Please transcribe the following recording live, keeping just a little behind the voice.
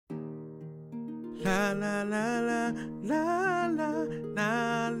La la la la la la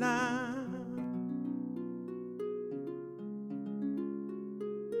la la.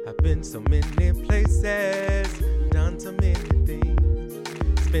 I've been so many places, done so many things,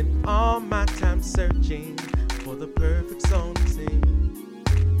 spent all my time searching for the perfect song to sing.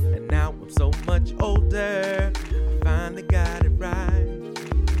 And now I'm so much older, I finally got it right,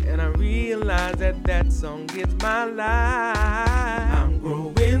 and I realize that that song is my life. I'm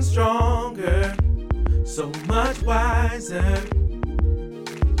growing stronger, so much wiser.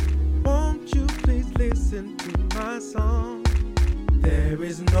 Won't you please listen to my song? There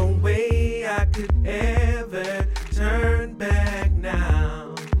is no way I could ever turn back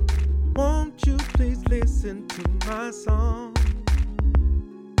now. Won't you please listen to my song?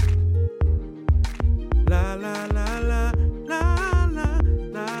 La la la la la la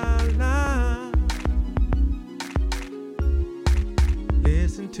la la.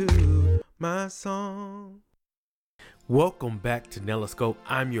 Listen to my song. Welcome back to Nellascope.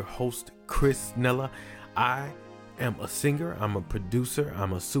 I'm your host, Chris Nella. I am a singer, I'm a producer,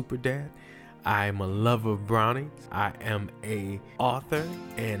 I'm a super dad, I'm a lover of brownies, I am a author,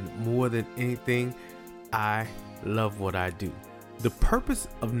 and more than anything, I love what I do. The purpose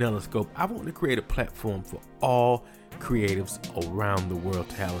of Nellascope, I want to create a platform for all creatives around the world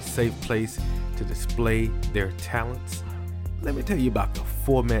to have a safe place to display their talents. Let me tell you about the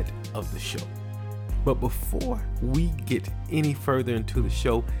format of the show. But before we get any further into the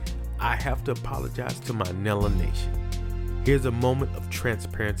show, I have to apologize to my Nella Nation. Here's a moment of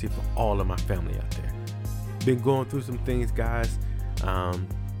transparency for all of my family out there. Been going through some things, guys,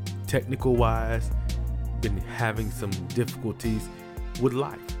 technical wise, been having some difficulties with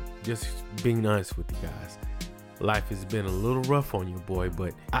life. Just being honest with you guys. Life has been a little rough on your boy,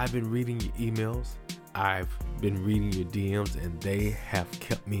 but I've been reading your emails. I've been reading your DMs, and they have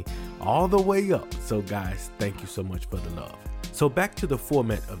kept me all the way up. So guys, thank you so much for the love. So back to the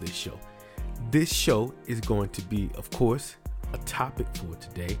format of this show. This show is going to be, of course, a topic for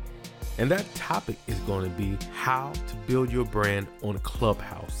today. And that topic is going to be how to build your brand on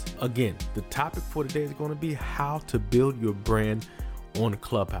Clubhouse. Again, the topic for today is going to be how to build your brand on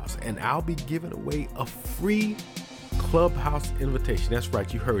Clubhouse. And I'll be giving away a free Clubhouse invitation. That's right,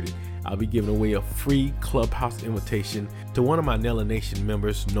 you heard it. I'll be giving away a free Clubhouse invitation to one of my Nella Nation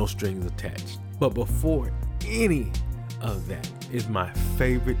members, no strings attached. But before any of that is my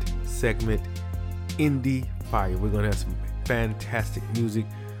favorite segment, Indie Fire. We're going to have some fantastic music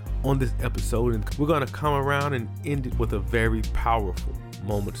on this episode, and we're going to come around and end it with a very powerful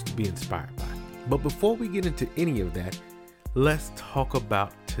moments to be inspired by. But before we get into any of that, let's talk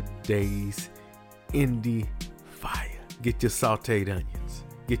about today's Indie Fire. Get your sauteed onions,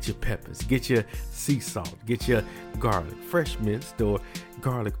 get your peppers, get your sea salt, get your garlic, fresh minced or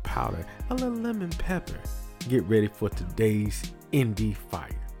garlic powder, a little lemon pepper. Get ready for today's Indie Fire.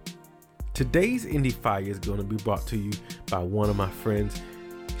 Today's Indie Fire is going to be brought to you by one of my friends,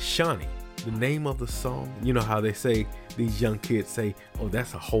 Shawnee. The name of the song, you know how they say, these young kids say, oh,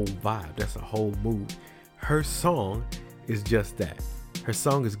 that's a whole vibe, that's a whole mood. Her song is just that. Her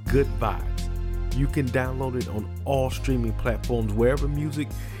song is Good Vibes. You can download it on all streaming platforms, wherever music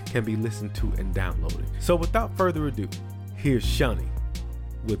can be listened to and downloaded. So without further ado, here's Shawnee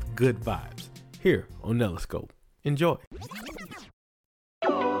with Good Vibes here on Nellascope. Enjoy.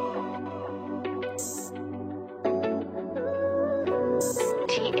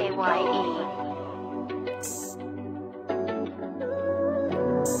 TAYE.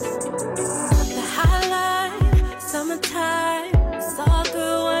 The highlight, summertime, it's all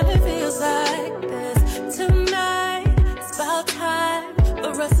good when it feels like this. Tonight, it's about time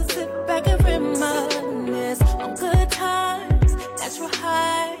for us to sit back and reminisce on good times, natural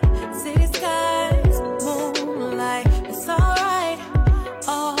high, city skies, moonlight. It's alright,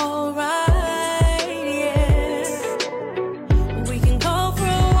 yeah. We can go for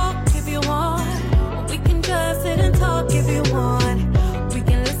a walk if you want. We can just sit and talk if you want. We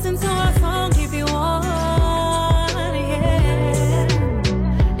can listen to our song if you want, yeah.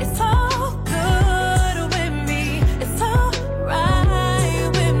 It's all good with me. It's alright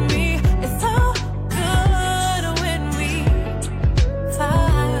with me. It's all good when we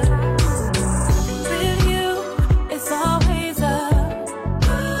fight. With you, it's always a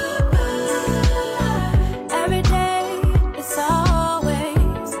goodbye. Every day, it's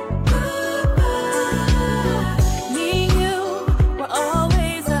always goodbye. Me and you, we're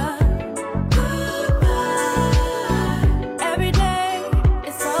always a goodbye. Every day,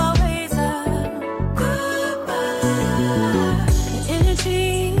 it's always a goodbye. The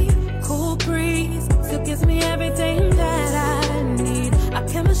energy, cool breeze, still gives me everything that I need. Our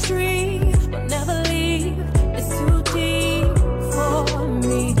chemistry will never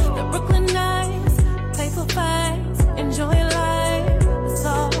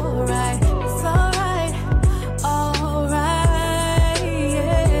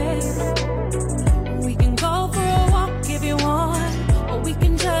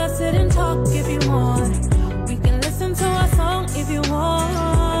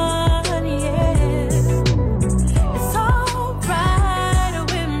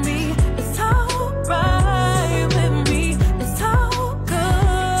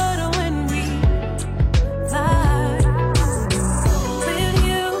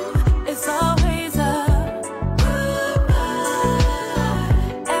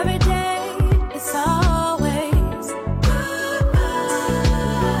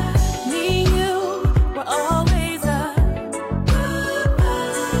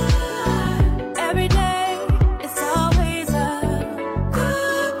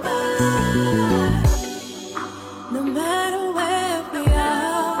No matter where we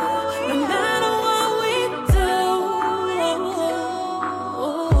are, no matter what we do,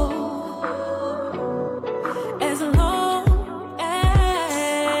 as long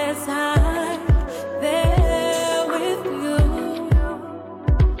as I'm there with you,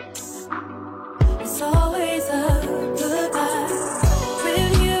 it's always a good time.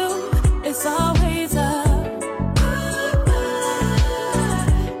 With you, it's always a good time.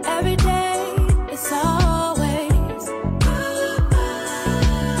 Every day, it's always good time.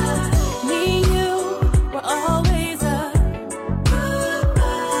 Me and you, we're always a good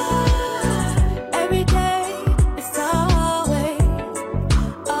time. Every day, it's always,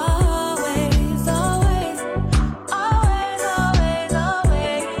 always, always, always, always,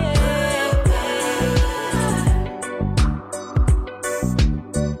 always,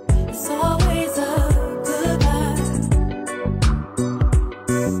 it's always a good time.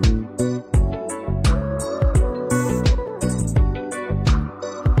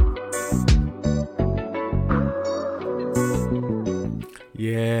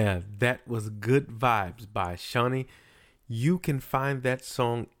 Yeah, that was Good Vibes by Shawnee. You can find that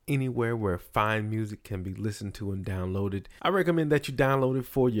song anywhere where fine music can be listened to and downloaded. I recommend that you download it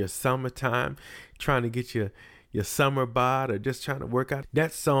for your summertime, trying to get your summer bod or just trying to work out.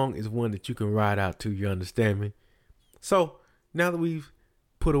 That song is one that you can ride out to, you understand me? So now that we've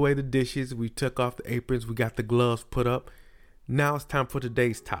put away the dishes, we took off the aprons, we got the gloves put up, now it's time for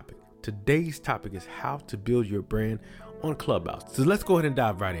today's topic. Today's topic is how to build your brand on Clubhouse. So let's go ahead and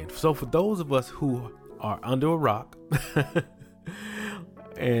dive right in. So for those of us who are under a rock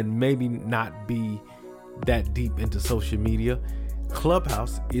and maybe not be that deep into social media,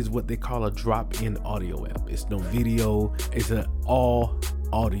 Clubhouse is what they call a drop-in audio app. It's no video. It's an all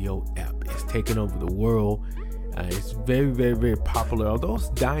audio app. It's taken over the world. It's very, very, very popular, although it's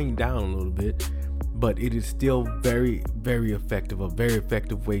dying down a little bit, but it is still very, very effective, a very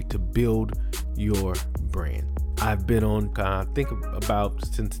effective way to build your brand. I've been on, I think about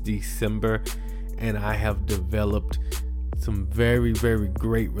since December, and I have developed some very, very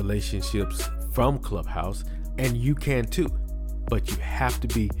great relationships from Clubhouse, and you can too, but you have to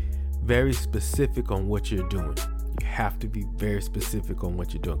be very specific on what you're doing. You have to be very specific on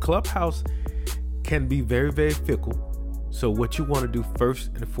what you're doing. Clubhouse can be very, very fickle. So what you want to do first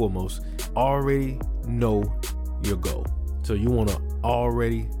and foremost, already know your goal. So you want to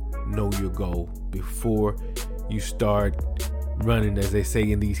already know your goal before you start running, as they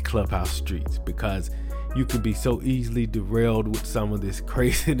say in these Clubhouse streets, because you can be so easily derailed with some of this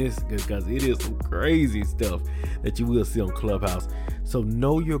craziness, because it is some crazy stuff that you will see on Clubhouse. So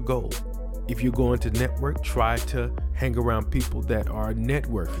know your goal. If you're going to network, try to hang around people that are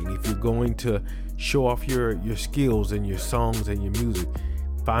networking. If you're going to show off your skills and your songs and your music,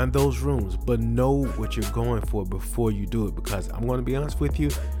 find those rooms, but know what you're going for before you do it. Because I'm going to be honest with you,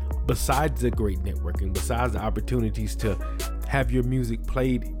 besides the great networking, besides the opportunities to have your music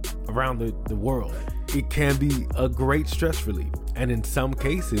played around the world, it can be a great stress relief. And in some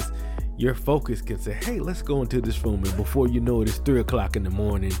cases, your focus can say, hey, let's go into this room. And before you know it, it's 3 o'clock in the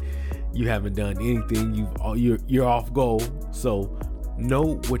morning. You haven't done anything. You're off goal. So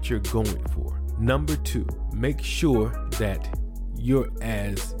know what you're going for. Number 2, make sure that you're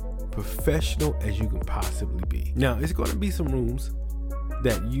as professional as you can possibly be. Now, it's going to be some rooms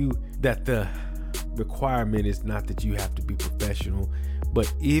that the requirement is not that you have to be professional,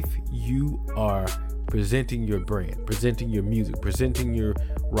 but if you are presenting your brand, presenting your music, presenting your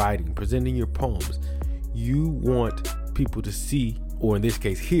writing, presenting your poems, you want people to see, or in this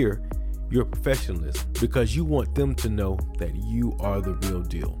case hear, your professionalism, because you want them to know that you are the real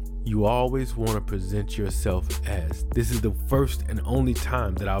deal. You always want to present yourself as, this is the first and only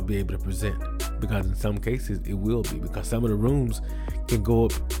time that I'll be able to present, because in some cases it will be, because some of the rooms can go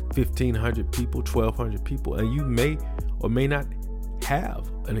up 1,500 people, 1,200 people, and you may or may not have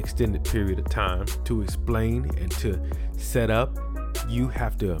an extended period of time to explain and to set up. You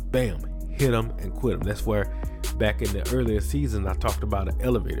have to, bam, hit them and quit them. That's where back in the earlier season, I talked about an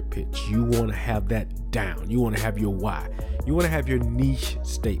elevator pitch. You want to have that down. You want to have your why. You want to have your niche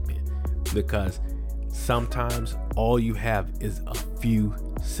statement, because sometimes all you have is a few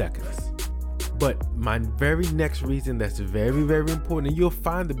seconds. But my very next reason that's very, very important, and you'll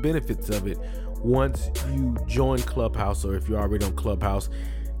find the benefits of it once you join Clubhouse, or if you're already on Clubhouse,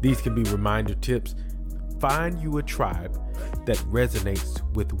 these can be reminder tips. Find you a tribe that resonates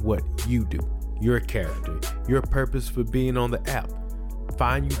with what you do, your character, your purpose for being on the app.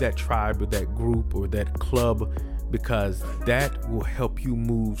 Find you that tribe or that group or that club because that will help you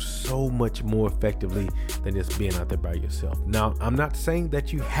move so much more effectively than just being out there by yourself. Now, I'm not saying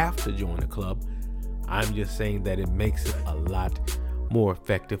that you have to join a club. I'm just saying that it makes it a lot more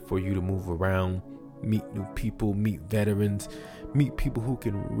effective for you to move around, meet new people, meet veterans, meet people who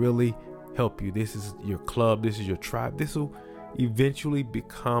can really help you. This is your club. This is your tribe. This will eventually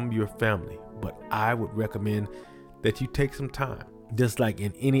become your family. But I would recommend that you take some time. Just like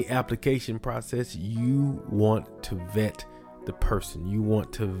in any application process, you want to vet the person. You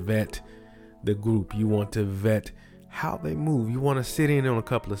want to vet the group. You want to vet how they move. You want to sit in on a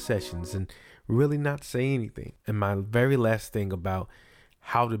couple of sessions and really not say anything. And my very last thing about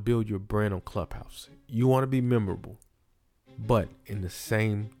how to build your brand on Clubhouse. You want to be memorable. But in the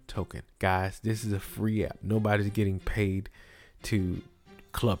same token, guys, this is a free app. Nobody's getting paid to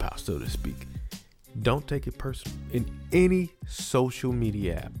Clubhouse, so to speak. Don't take it personal. In any social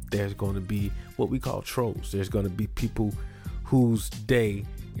media app, there's going to be what we call trolls. There's going to be people whose day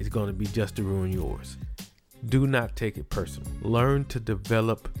is going to be just to ruin yours. Do not take it personal. Learn to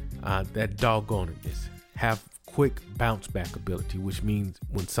develop that doggonedness. Have quick bounce back ability, which means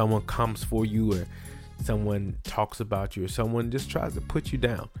when someone comes for you or someone talks about you or someone just tries to put you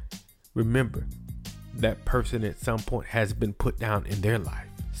down, remember that person at some point has been put down in their life.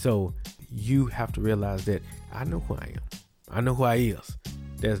 So you have to realize that I know who I am. I know who I is.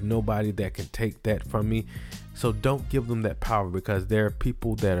 There's nobody that can take that from me. So don't give them that power, because there are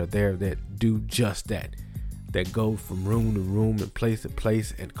people that are there that do just that go from room to room and place to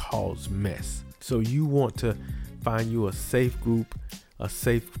place and cause mess. So you want to find you a safe group, a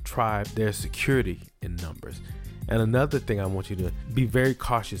safe tribe. There's security in numbers. And another thing I want you to be very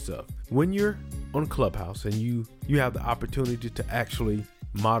cautious of, when you're on Clubhouse and you have the opportunity to actually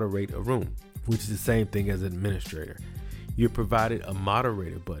moderate a room, which is the same thing as an administrator. You're provided a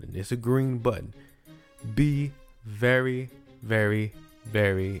moderator button. It's a green button. Be very, very,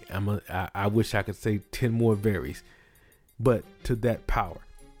 very, I wish I could say 10 more varies, but to that power.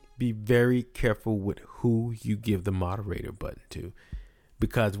 Be very careful with who you give the moderator button to,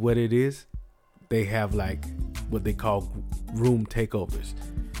 because what it is, they have like what they call room takeovers.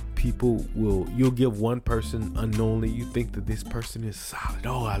 You'll give one person unknowingly, you think that this person is solid.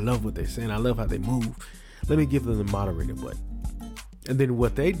 Oh, I love what they're saying. I love how they move. Let me give them the moderator button. And then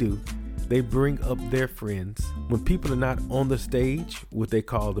what they do, they bring up their friends. When people are not on the stage, what they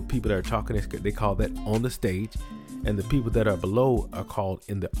call the people that are talking, they call that on the stage. And the people that are below are called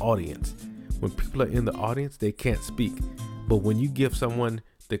in the audience. When people are in the audience, they can't speak. But when you give someone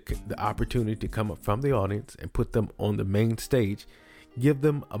the opportunity to come up from the audience and put them on the main stage, give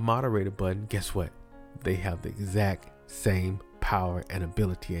them a moderator button, guess what? They have the exact same power and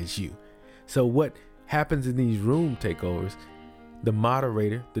ability as you. So what happens in these room takeovers, the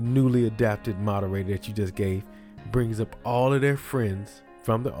moderator, the newly adapted moderator that you just gave, brings up all of their friends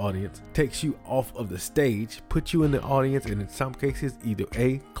from the audience, takes you off of the stage, puts you in the audience, and in some cases, either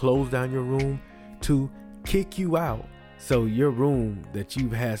A, close down your room, 2, kick you out. So your room that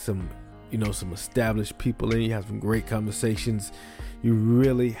you've had some established people in, you have some great conversations, you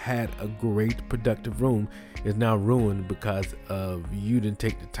really had a great productive room, is now ruined because of you didn't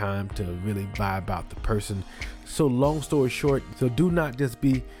take the time to really vibe out the person. So long story short, so do not just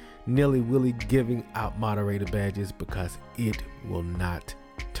be nilly-willy giving out moderator badges, because it will not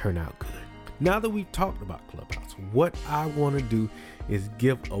turn out good. Now that we've talked about Clubhouse, what I want to do is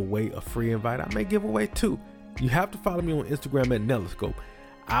give away a free invite. I may give away 2. You have to follow me on Instagram at Neloscope.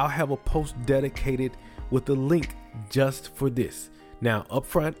 I'll have a post dedicated with a link just for this. Now, up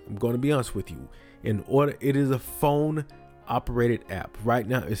front, I'm going to be honest with you. It is a phone operated app. Right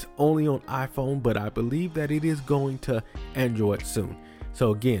now, it's only on iPhone, but I believe that it is going to Android soon.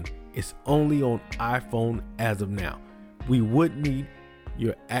 So again, it's only on iPhone as of now. We would need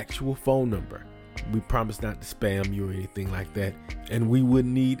your actual phone number. We promise not to spam you or anything like that. And we would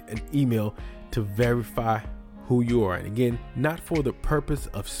need an email to verify who you are. And again, not for the purpose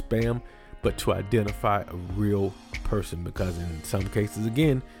of spam, but to identify a real person, because in some cases,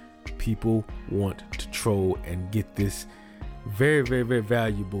 again, people want to troll and get this very, very, very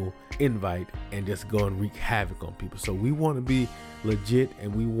valuable invite and just go and wreak havoc on people. So we want to be legit,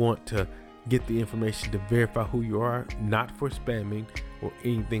 and we want to get the information to verify who you are, not for spamming or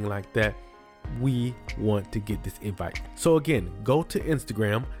anything like that. We want to get this invite. So again, go to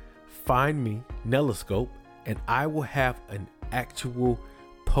Instagram, find me, Neloscope, and I will have an actual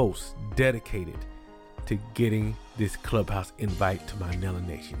post dedicated to getting this Clubhouse invite to my Nella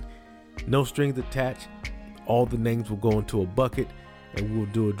Nation. No strings attached. All the names will go into a bucket, and we'll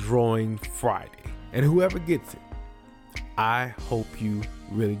do a drawing Friday. And whoever gets it, I hope you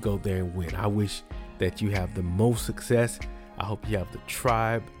really go there and win. I wish that you have the most success. I hope you have the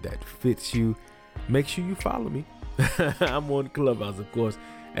tribe that fits you. Make sure you follow me. I'm on Clubhouse, of course,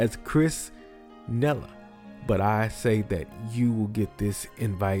 as Chris Nella. But I say that you will get this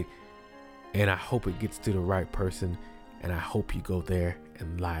invite, and I hope it gets to the right person, and I hope you go there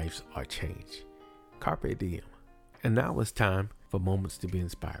and lives are changed. Carpe diem. And now it's time for Moments to be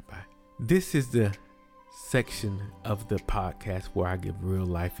Inspired by. This is the section of the podcast where I give real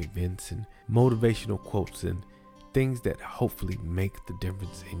life events and motivational quotes and things that hopefully make the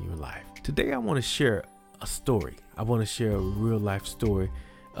difference in your life. Today I want to share a story. I want to share a real life story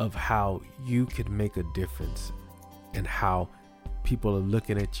of how you can make a difference and how people are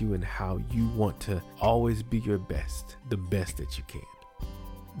looking at you and how you want to always be your best, the best that you can.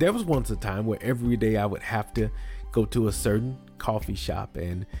 There was once a time where every day I would have to go to a certain coffee shop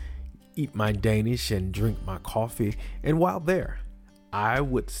and eat my Danish and drink my coffee. And while there, I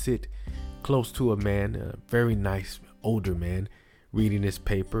would sit close to a man, a very nice older man, reading his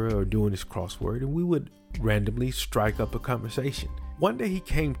paper or doing his crossword, and we would randomly strike up a conversation. One day he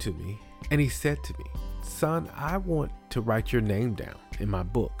came to me and he said to me, "Son, I want to write your name down in my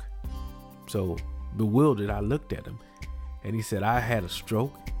book." So bewildered, I looked at him and he said, "I had a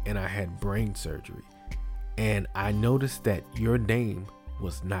stroke and I had brain surgery. And I noticed that your name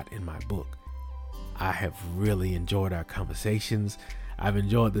was not in my book. I have really enjoyed our conversations. I've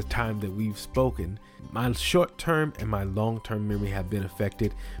enjoyed the time that we've spoken. My short-term and my long-term memory have been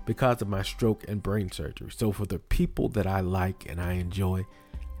affected because of my stroke and brain surgery. So for the people that I like and I enjoy,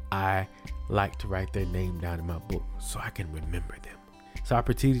 I like to write their name down in my book so I can remember them." So I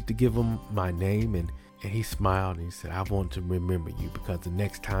proceeded to give him my name and he smiled and he said, "I want to remember you because the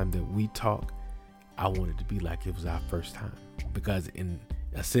next time that we talk, I want it to be like it was our first time." Because in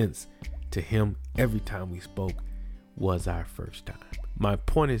a sense, to him, every time we spoke was our first time. My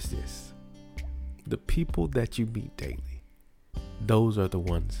point is this: the people that you meet daily, those are the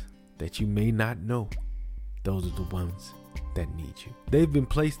ones that you may not know. Those are the ones that need you. They've been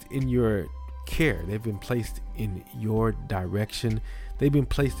placed in your care. They've been placed in your direction. They've been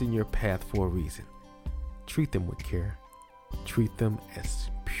placed in your path for a reason. Treat them with care. Treat them as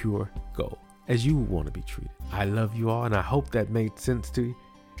pure gold, as you would want to be treated. I love you all, and I hope that made sense to you,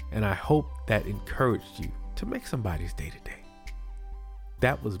 and I hope that encouraged you to make somebody's day today.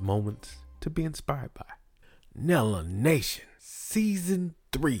 That was Moments to be Inspired by. Nella Nation, Season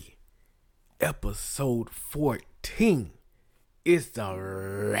 3, Episode 14. It's a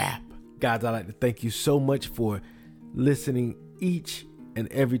wrap. Guys, I'd like to thank you so much for listening each and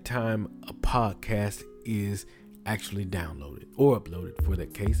every time a podcast is actually downloaded or uploaded for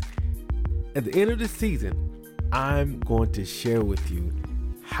that case. At the end of the season, I'm going to share with you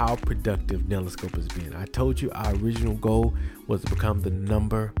how productive Neloscope has been. I told you our original goal was to become the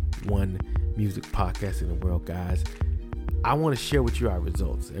 #1 music podcast in the world, guys. I want to share with you our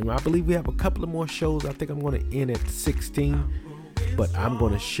results. And I believe we have a couple of more shows. I think I'm going to end at 16. But I'm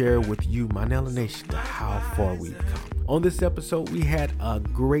going to share with you, my Nella Nation, how far we've come. On this episode, we had a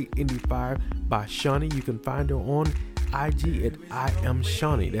great indie fire by Shawnee. You can find her on IG at I am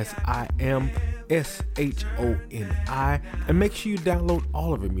Shawnee. That's I am SHONI. And make sure you download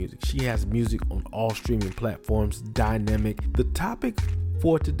all of her music. She has music on all streaming platforms, dynamic. The topic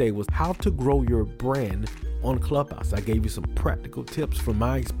for today was how to grow your brand on Clubhouse. I gave you some practical tips from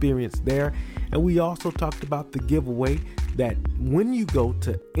my experience there. And we also talked about the giveaway that when you go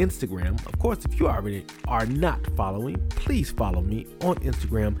to Instagram, of course, if you already are not following, please follow me on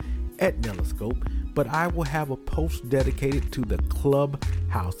Instagram at Neloscope. But I will have a post dedicated to the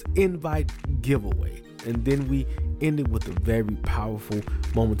Clubhouse invite giveaway. And then we ended with a very powerful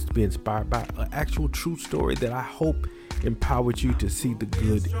Moments to be Inspired by, an actual true story that I hope empowered you to see the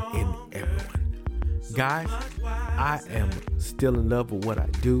good in everyone. Guys, I am still in love with what I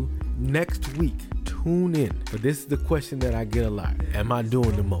do. Next week, tune in. But this is the question that I get a lot. Am I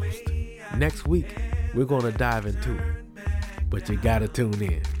doing the most? Next week, we're going to dive into it. But you got to tune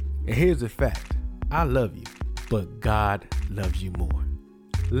in. And here's the fact. I love you, but God loves you more.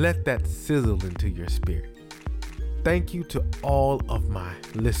 Let that sizzle into your spirit. Thank you to all of my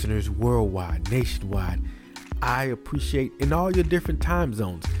listeners worldwide, nationwide. I appreciate in all your different time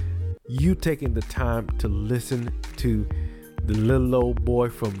zones, you taking the time to listen to the little old boy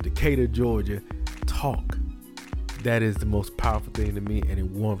from Decatur, Georgia, talk. That is the most powerful thing to me, and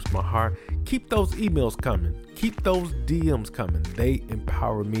it warms my heart. Keep those emails coming. Keep those DMs coming. They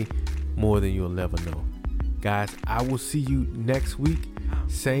empower me more than you'll ever know. Guys, I will see you next week.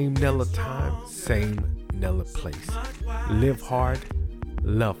 Same Nella time, same Nella place. Live hard,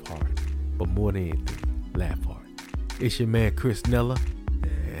 love hard, but more than anything, laugh hard. It's your man, Chris Nella,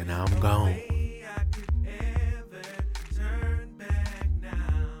 and I'm gone.